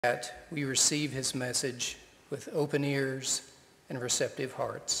that we receive his message with open ears and receptive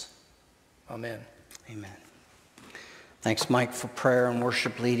hearts. Amen. Amen. Thanks, Mike, for prayer and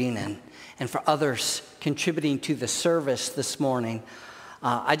worship leading and for others contributing to the service this morning.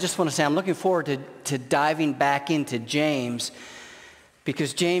 I just want to say I'm looking forward to diving back into James,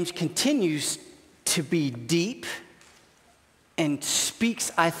 because James continues to be deep and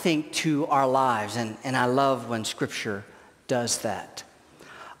speaks, I think, to our lives. And I love when Scripture does that.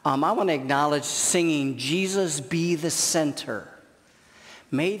 I want to acknowledge singing Jesus Be the Center.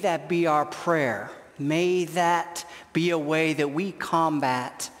 May that be our prayer. May that be a way that we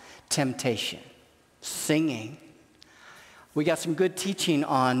combat temptation. Singing. We got some good teaching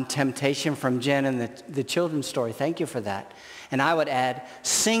on temptation from Jen and the children's story. Thank you for that. And I would add,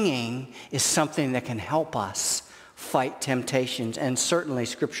 singing is something that can help us fight temptations, and certainly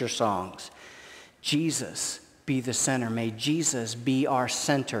Scripture songs. Jesus be the center. May Jesus be our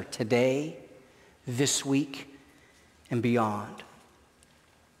center today, this week, and beyond.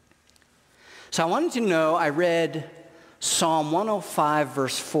 So I wanted to know, I read Psalm 105,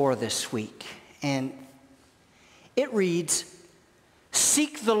 verse 4 this week, and it reads,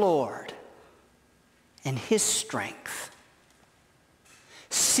 "Seek the Lord and his strength.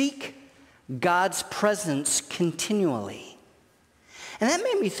 Seek God's presence continually." And that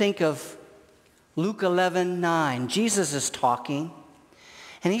made me think of Luke 11:9. Jesus is talking,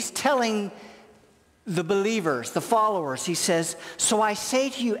 and he's telling the believers, the followers, he says, "So I say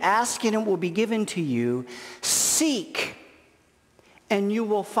to you, ask and it will be given to you. Seek and you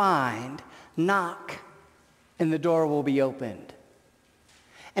will find. Knock and the door will be opened."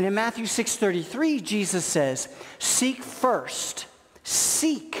 And in Matthew 6:33, Jesus says, seek first,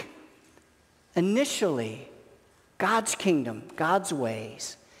 seek initially God's kingdom, God's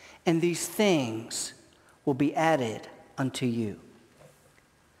ways, and these things will be added unto you.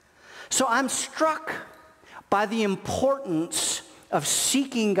 So I'm struck by the importance of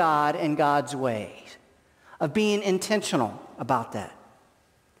seeking God and God's ways, of being intentional about that.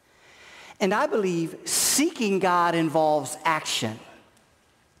 And I believe seeking God involves action.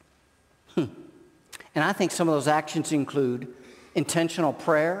 And I think some of those actions include intentional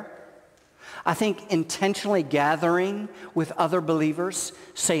prayer. I think intentionally gathering with other believers,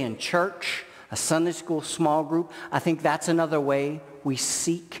 say in church, a Sunday school small group. I think that's another way we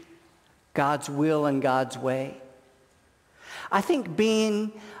seek God's will and God's way. I think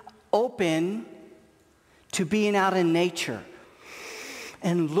being open to being out in nature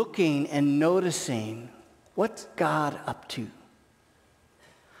and looking and noticing what's God up to.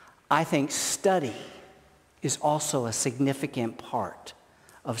 I think study is also a significant part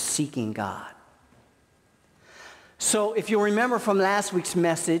of seeking God. So if you remember from last week's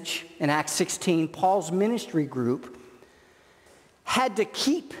message in Acts 16, Paul's ministry group had to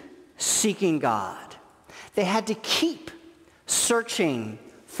keep seeking God. They had to keep searching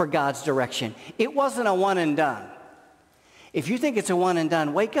for God's direction. It wasn't a one and done. If you think it's a one and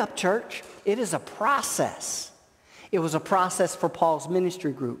done, wake up, church. It is a process. It was a process for Paul's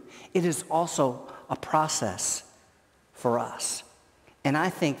ministry group. It is also a process for us. And I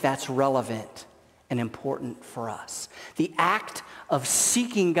think that's relevant and important for us. The act of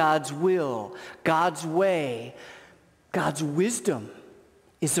seeking God's will, God's way, God's wisdom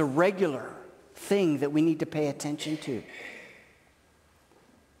is a regular thing that we need to pay attention to.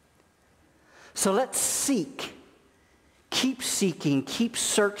 So let's seek, keep seeking, keep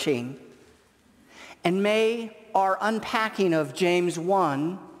searching, and may our unpacking of James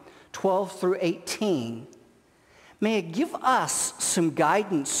 1:12 through 18, may it give us some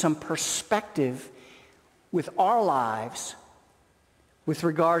guidance, some perspective with our lives with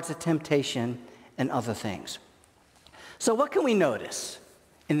regards to temptation and other things. So what can we notice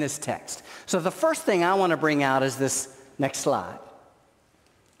in this text? So the first thing I want to bring out is this next slide.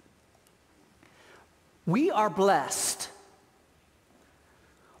 We are blessed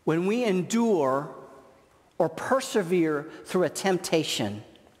when we endure or persevere through a temptation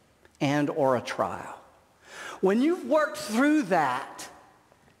and or a trial. When you've worked through that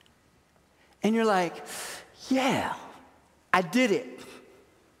and you're like, yeah, I did it.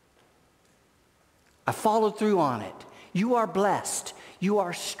 I followed through on it. You are blessed. You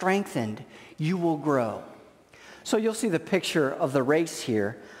are strengthened. You will grow. So you'll see the picture of the race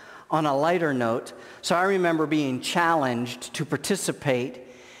here on a lighter note. So I remember being challenged to participate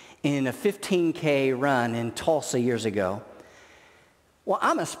in a 15K run in Tulsa years ago. Well,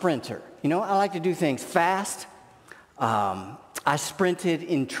 I'm a sprinter. You know, I like to do things fast. I sprinted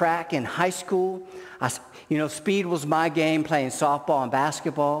in track in high school. Speed was my game, playing softball and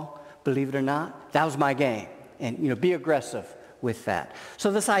basketball, believe it or not. That was my game. And, be aggressive with that.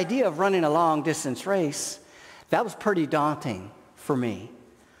 So this idea of running a long distance race, that was pretty daunting for me.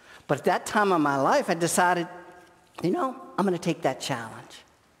 But at that time of my life, I decided, I'm going to take that challenge.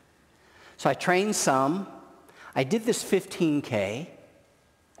 So I trained some. I did this 15K.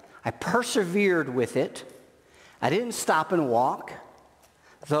 I persevered with it. I didn't stop and walk,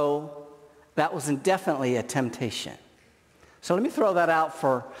 though that was definitely a temptation. So let me throw that out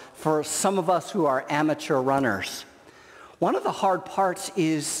for some of us who are amateur runners. One of the hard parts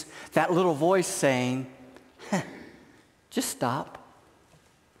is that little voice saying, just stop.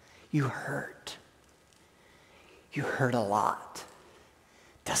 You hurt. You hurt a lot.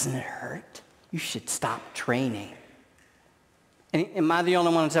 Doesn't it hurt? You should stop training. And am I the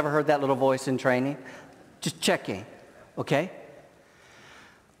only one who's ever heard that little voice in training? Just checking, okay?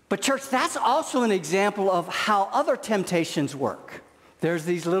 But church, that's also an example of how other temptations work. There's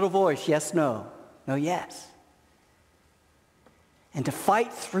these little voice, yes, no, no, yes. And to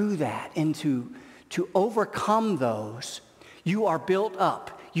fight through that and to overcome those, you are built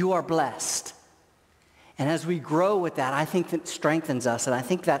up, you are blessed. And as we grow with that, I think that strengthens us, and I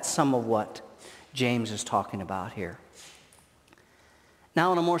think that's some of what James is talking about here.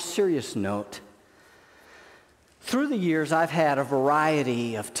 Now, on a more serious note, through the years, I've had a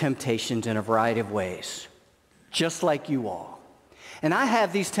variety of temptations in a variety of ways, just like you all. And I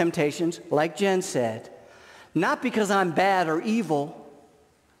have these temptations, like Jen said, not because I'm bad or evil,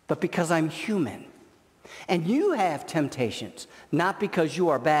 but because I'm human. And you have temptations, not because you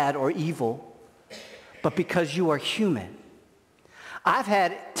are bad or evil, but because you are human. I've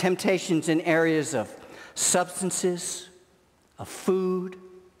had temptations in areas of substances, of food,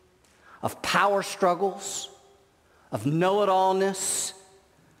 of power struggles, of know-it-allness,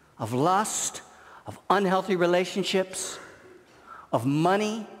 of lust, of unhealthy relationships, of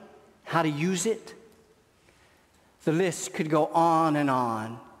money, how to use it. The list could go on and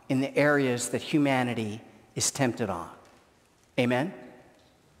on in the areas that humanity is tempted on. Amen?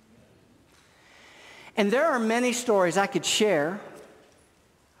 And there are many stories I could share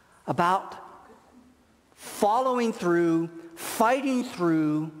about following through, fighting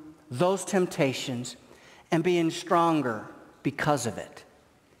through those temptations and being stronger because of it.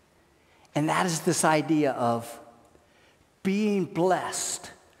 And that is this idea of being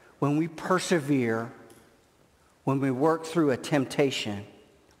blessed when we persevere, when we work through a temptation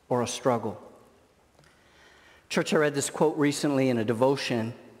or a struggle. Church, I read this quote recently in a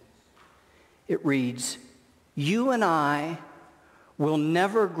devotion. It reads, "You and I will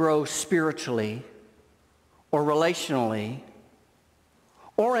never grow spiritually or relationally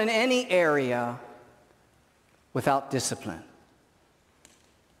or in any area without discipline."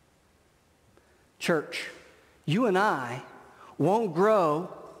 Church, you and I won't grow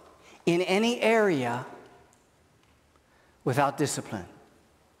in any area without discipline.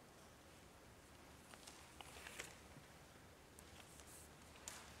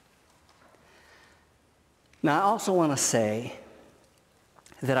 Now, I also want to say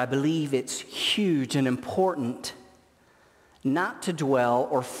that I believe it's huge and important not to dwell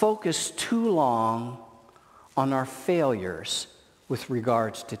or focus too long on our failures with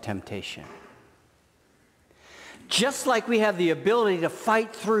regards to temptation. Just like we have the ability to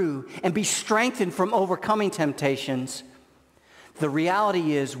fight through and be strengthened from overcoming temptations, the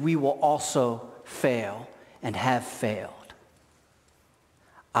reality is we will also fail and have failed.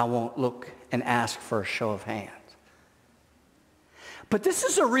 I won't look and ask for a show of hands. But this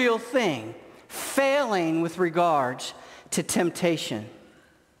is a real thing, failing with regards to temptation.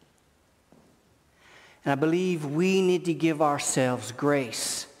 And I believe we need to give ourselves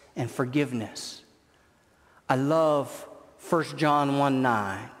grace and forgiveness. I love 1 John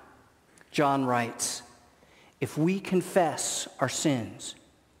 1:9. John writes, if we confess our sins,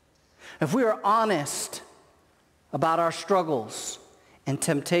 if we are honest about our struggles and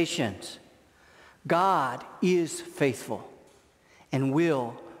temptations, God is faithful and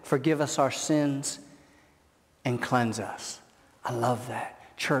will forgive us our sins and cleanse us. I love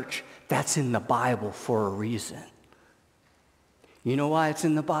that. Church, that's in the Bible for a reason. You know why it's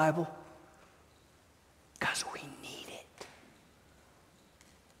in the Bible? Because we need it.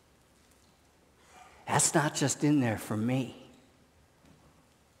 That's not just in there for me.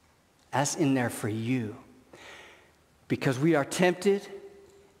 That's in there for you. Because we are tempted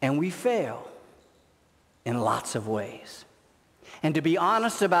and we fail in lots of ways. And to be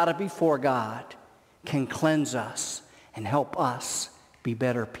honest about it before God can cleanse us and help us be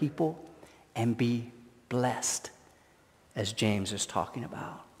better people and be blessed, as James is talking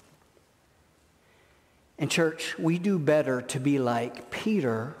about. And church, we do better to be like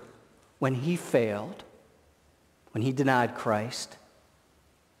Peter when he failed, when he denied Christ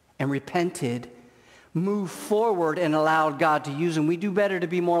and repented, moved forward and allowed God to use him. We do better to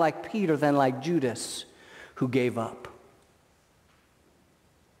be more like Peter than like Judas, who gave up.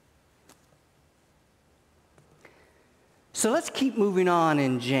 So let's keep moving on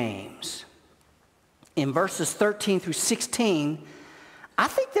in James. In verses 13 through 16, I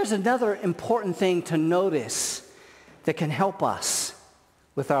think there's another important thing to notice that can help us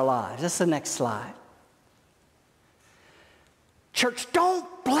with our lives. That's the next slide. Church, don't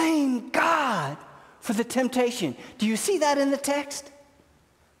blame God for the temptation. Do you see that in the text?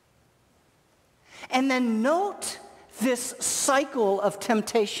 And then note this cycle of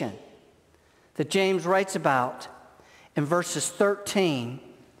temptation that James writes about in verses 13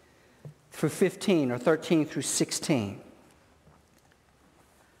 through 15 or 13 through 16.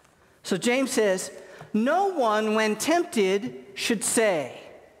 So James says, no one when tempted should say,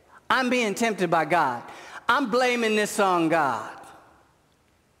 I'm being tempted by God. I'm blaming this on God.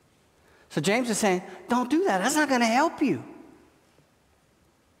 So James is saying, don't do that. That's not going to help you.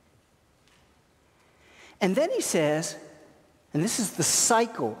 And then he says, and this is the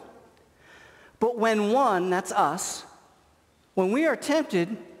cycle, but when one, that's us, when we are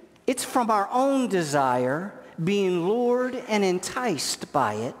tempted, it's from our own desire, being lured and enticed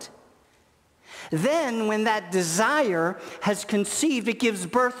by it. Then when that desire has conceived, it gives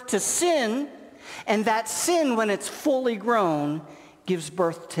birth to sin, and that sin, when it's fully grown, gives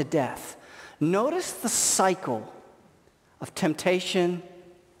birth to death. Notice the cycle of temptation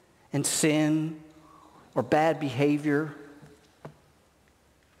and sin or bad behavior.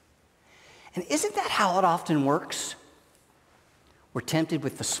 And isn't that how it often works? We're tempted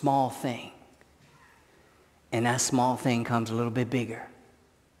with the small thing, and that small thing comes a little bit bigger.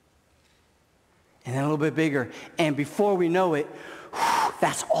 And then a little bit bigger. And before we know it,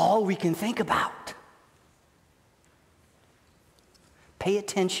 that's all we can think about. Pay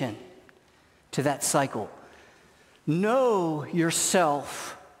attention to that cycle. Know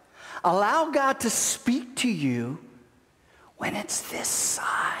yourself. Allow God to speak to you when it's this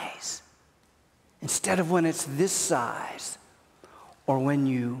size, instead of when it's this size, or when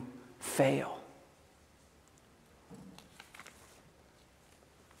you fail.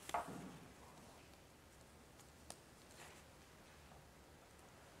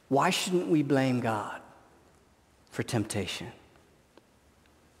 Why shouldn't we blame God for temptation?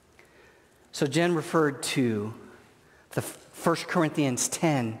 So Jen referred to the 1 Corinthians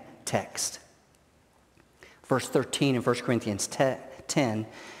 10 text, verse 13 in 1 Corinthians 10.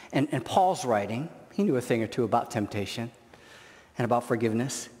 And Paul's writing, he knew a thing or two about temptation and about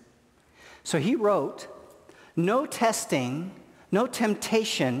forgiveness. So he wrote, no testing, no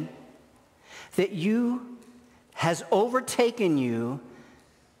temptation that you has overtaken you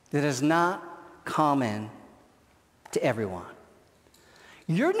that is not common to everyone.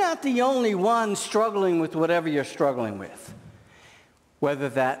 You're not the only one struggling with whatever you're struggling with, whether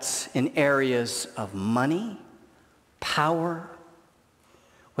that's in areas of money, power,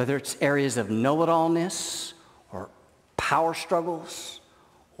 whether it's areas of know-it-allness or power struggles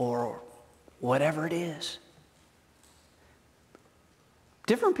or whatever it is.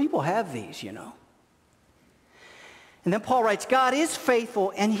 Different people have these, you know. And then Paul writes, God is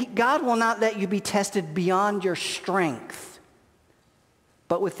faithful, and God will not let you be tested beyond your strength.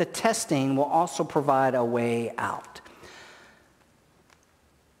 But with the testing will also provide a way out.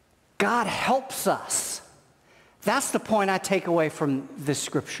 God helps us. That's the point I take away from this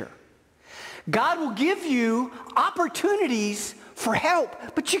scripture. God will give you opportunities for help,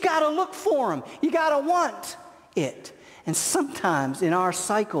 but you got to look for them. You got to want it. And sometimes in our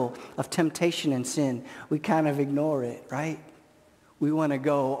cycle of temptation and sin, we kind of ignore it, right? We want to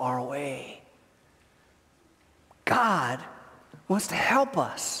go our way. God wants to help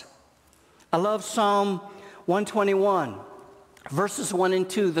us. I love Psalm 121, verses 1 and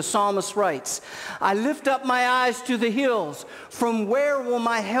 2. The psalmist writes, I lift up my eyes to the hills. From where will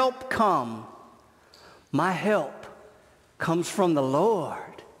my help come? My help comes from the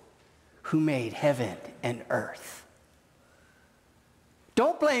Lord who made heaven and earth.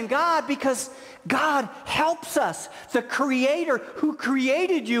 Don't blame God, because God helps us. The Creator who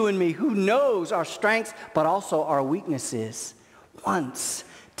created you and me, who knows our strengths but also our weaknesses, wants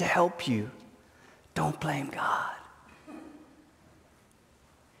to help you. Don't blame God.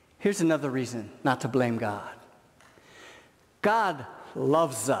 Here's another reason not to blame God. God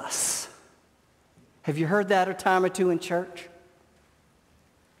loves us. Have you heard that a time or two in church?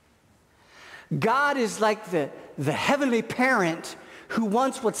 God is like the heavenly parent who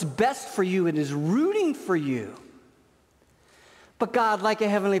wants what's best for you and is rooting for you. But God, like a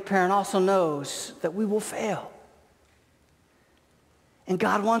heavenly parent, also knows that we will fail. And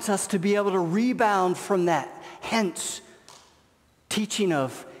God wants us to be able to rebound from that. Hence, teaching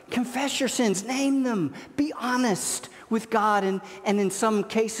of confess your sins, name them, be honest with God and in some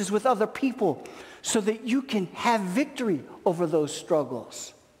cases with other people so that you can have victory over those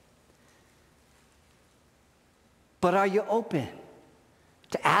struggles. But are you open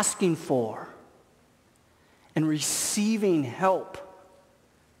to asking for and receiving help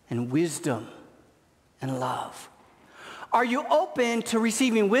and wisdom and love? Are you open to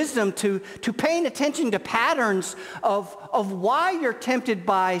receiving wisdom, to paying attention to patterns of why you're tempted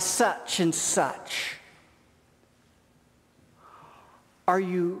by such and such? Are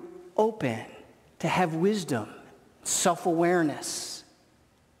you open to have wisdom, self-awareness?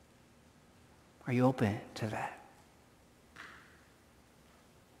 Are you open to that?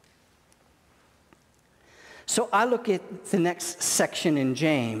 So I look at the next section in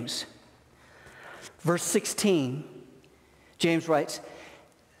James, verse 16. James writes,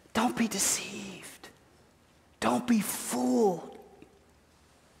 don't be deceived. Don't be fooled,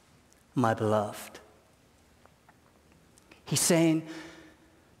 my beloved. He's saying,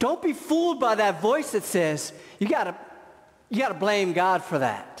 don't be fooled by that voice that says, you gotta blame God for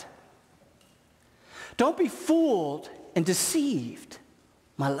that. Don't be fooled and deceived,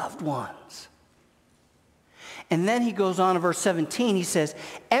 my loved ones. And then he goes on in verse 17, he says,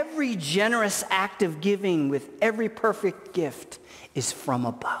 every generous act of giving with every perfect gift is from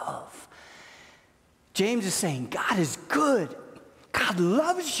above. James is saying, God is good. God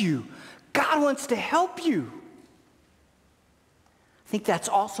loves you. God wants to help you. I think that's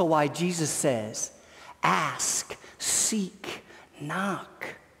also why Jesus says, ask, seek,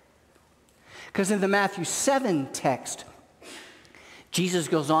 knock. Because in the Matthew 7 text, Jesus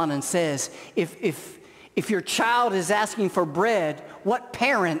goes on and says, if your child is asking for bread, what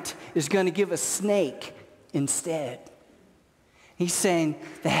parent is going to give a snake instead? He's saying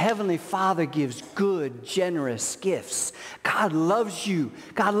the Heavenly Father gives good, generous gifts. God loves you.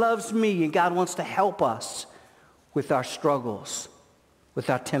 God loves me, and God wants to help us with our struggles, with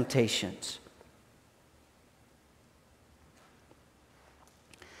our temptations.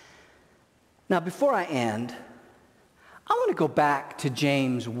 Now, before I end, I want to go back to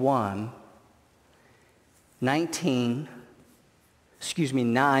James 9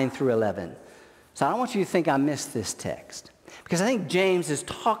 through 11. So I don't want you to think I missed this text, because I think James is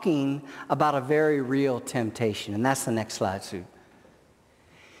talking about a very real temptation, and that's the next slide, Sue.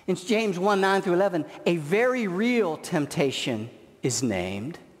 In James 9 through 11, a very real temptation is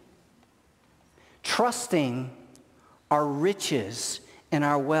named trusting our riches and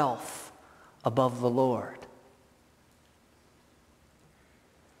our wealth above the Lord.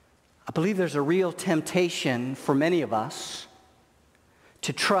 I believe there's a real temptation for many of us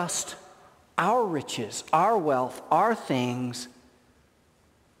to trust our riches, our wealth, our things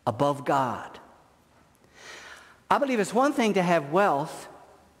above God. I believe it's one thing to have wealth.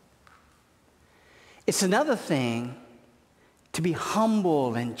 It's another thing to be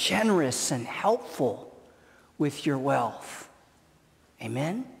humble and generous and helpful with your wealth.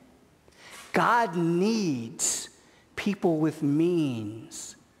 Amen? God needs people with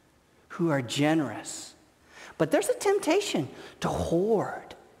means who are generous. But there's a temptation to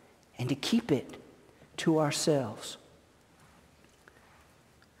hoard and to keep it to ourselves.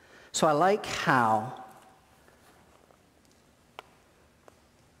 So I like how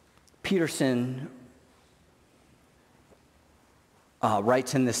Peterson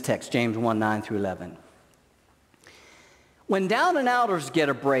writes in this text, James 9 through 11. When down and outers get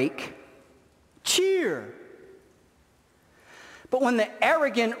a break, cheer. But when the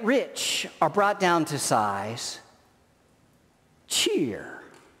arrogant rich are brought down to size, cheer.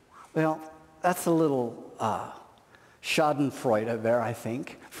 Well, that's a little schadenfreude there, I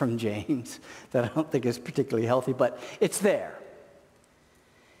think, from James, that I don't think is particularly healthy, but it's there.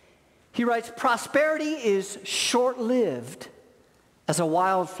 He writes, prosperity is short-lived as a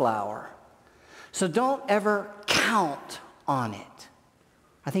wildflower, so don't ever count on it.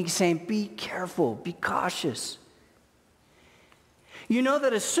 I think he's saying, be careful, be cautious. You know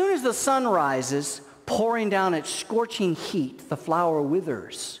that as soon as the sun rises, pouring down its scorching heat, the flower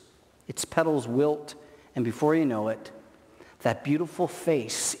withers, its petals wilt, and before you know it, that beautiful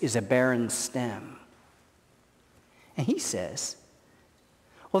face is a barren stem. And he says,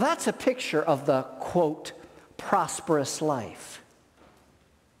 well, that's a picture of the, quote, prosperous life.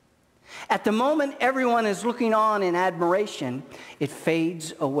 At the moment everyone is looking on in admiration, it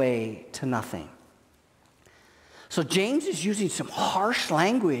fades away to nothing. So James is using some harsh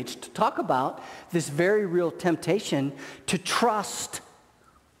language to talk about this very real temptation to trust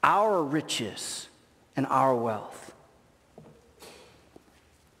our riches and our wealth.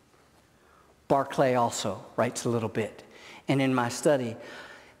 Barclay also writes a little bit. And in my study,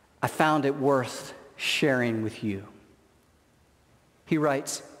 I found it worth sharing with you. He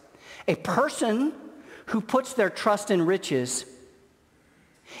writes, a person who puts their trust in riches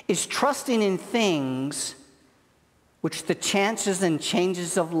is trusting in things which the chances and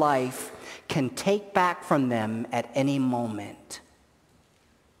changes of life can take back from them at any moment.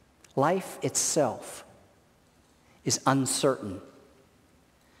 Life itself is uncertain.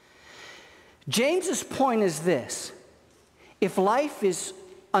 James's point is this: if life is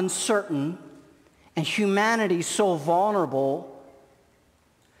uncertain and humanity so vulnerable,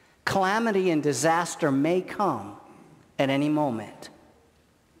 calamity and disaster may come at any moment.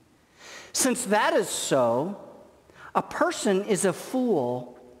 Since that is so, a person is a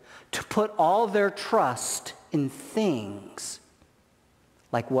fool to put all their trust in things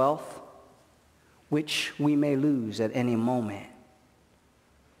like wealth, which we may lose at any moment.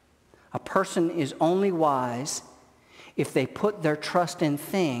 A person is only wise if they put their trust in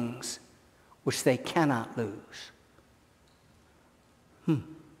things which they cannot lose.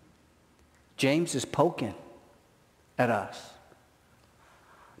 James is poking at us.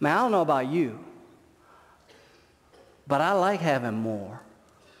 Man, I don't know about you, but I like having more.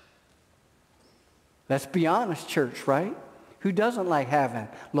 Let's be honest, church, right? Who doesn't like having a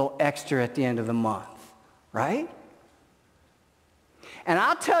little extra at the end of the month, right? And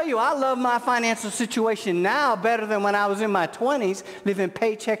I'll tell you, I love my financial situation now better than when I was in my 20s, living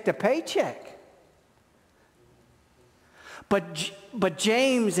paycheck to paycheck. But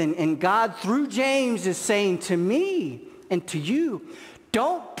James and God through James is saying to me and to you,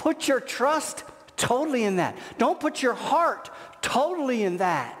 don't put your trust totally in that. Don't put your heart totally in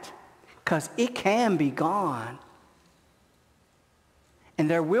that, because it can be gone. And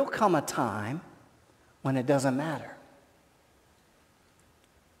there will come a time when it doesn't matter.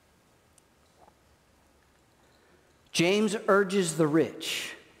 James urges the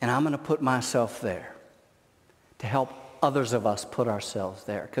rich, and I'm going to put myself there to help others of us put ourselves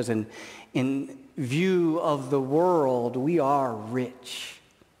there, because in view of the world, we are rich.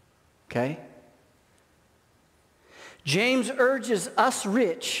 Okay? James urges us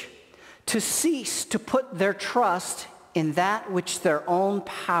rich to cease to put their trust in that which their own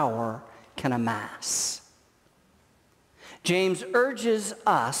power can amass. James urges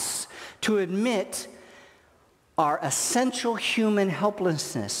us to admit our essential human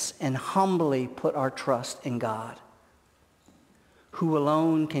helplessness and humbly put our trust in God, who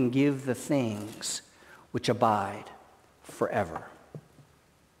alone can give the things which abide forever.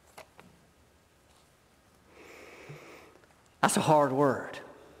 That's a hard word.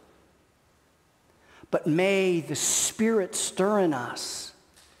 But may the Spirit stir in us,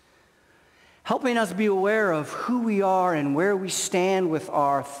 helping us be aware of who we are and where we stand with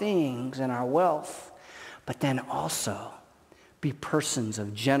our things and our wealth, but then also be persons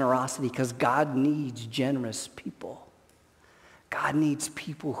of generosity, because God needs generous people. God needs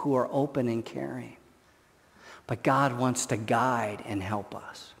people who are open and caring. But God wants to guide and help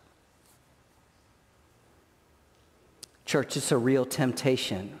us. Church, it's a real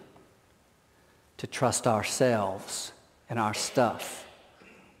temptation to trust ourselves and our stuff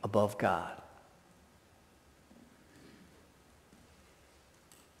above God.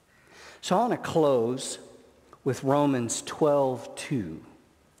 So I want to close with Romans 12:2.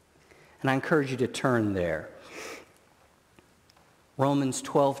 And I encourage you to turn there. Romans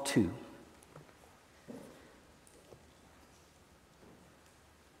 12:2.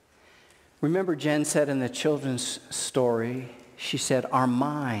 Remember, Jen said in the children's story, she said, our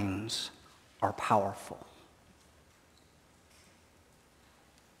minds are powerful.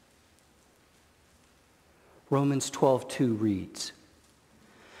 Romans 12:2 reads,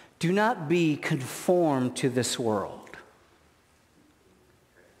 do not be conformed to this world,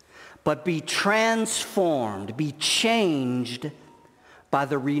 but be transformed, be changed by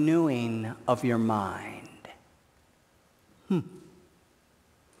the renewing of your mind.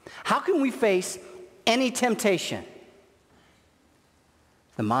 How can we face any temptation?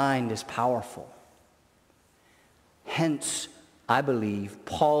 The mind is powerful. Hence, I believe,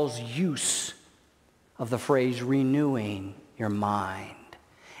 Paul's use of the phrase renewing your mind.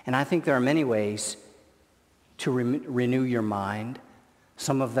 And I think there are many ways to renew your mind.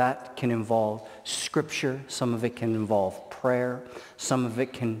 Some of that can involve scripture. Some of it can involve prayer. Some of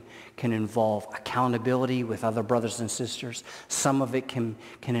it can involve accountability with other brothers and sisters. Some of it can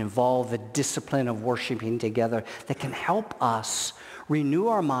involve the discipline of worshiping together that can help us renew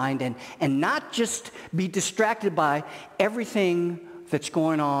our mind and not just be distracted by everything that's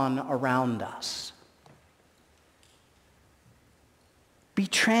going on around us. Be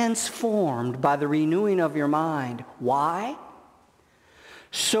transformed by the renewing of your mind. Why?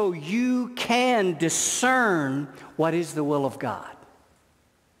 So you can discern what is the will of God.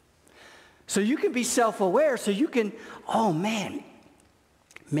 So you can be self-aware, so you can, oh man,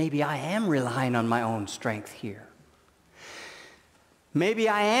 maybe I am relying on my own strength here. Maybe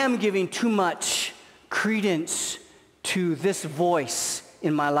I am giving too much credence to this voice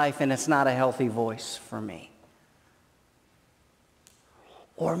in my life, and it's not a healthy voice for me.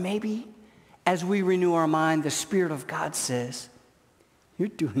 Or maybe as we renew our mind, the Spirit of God says, you're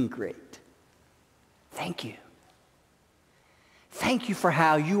doing great. Thank you. Thank you for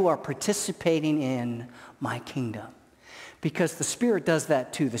how you are participating in my kingdom. Because the Spirit does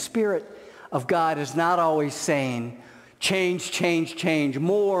that too. The Spirit of God is not always saying, change, change, change,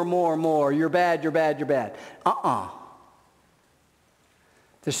 more, more, more. You're bad, you're bad, you're bad.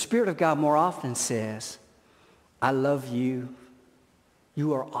 The Spirit of God more often says, I love you.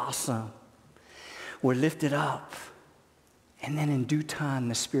 You are awesome. We're lifted up. And then in due time,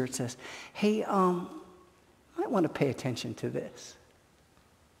 the Spirit says, hey, might want to pay attention to this.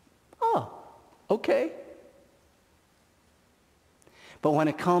 Oh, okay. But when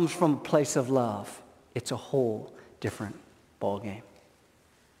it comes from a place of love, it's a whole different ballgame.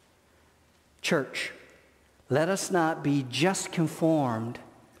 Church, let us not be just conformed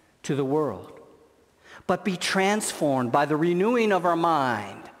to the world, but be transformed by the renewing of our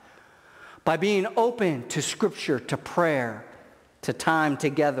mind, by being open to Scripture, to prayer, to time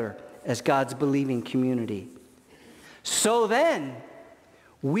together as God's believing community. So then,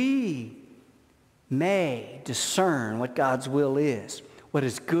 we may discern what God's will is, what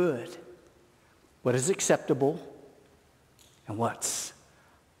is good, what is acceptable, and what's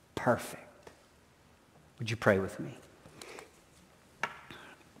perfect. Would you pray with me?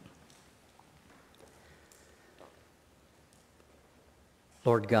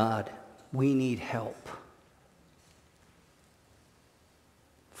 Lord God, we need help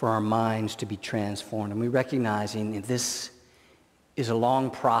for our minds to be transformed. And we recognizing that this is a long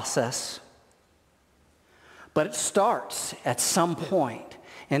process, but it starts at some point.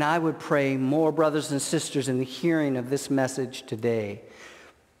 And I would pray more brothers and sisters in the hearing of this message today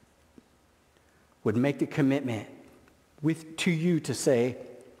would make the commitment to you to say,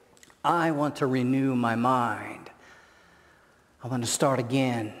 I want to renew my mind. I want to start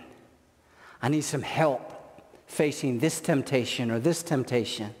again. I need some help facing this temptation or this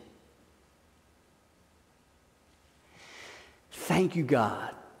temptation. Thank you, God,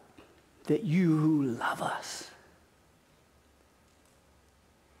 that you who love us,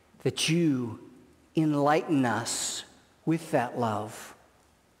 that you enlighten us with that love.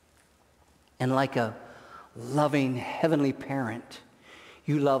 And like a loving heavenly parent,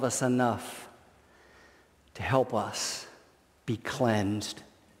 you love us enough to help us be cleansed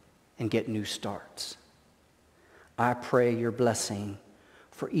and get new starts. I pray your blessing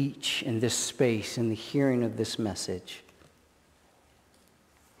for each in this space, in the hearing of this message.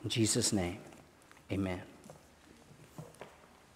 In Jesus' name, amen.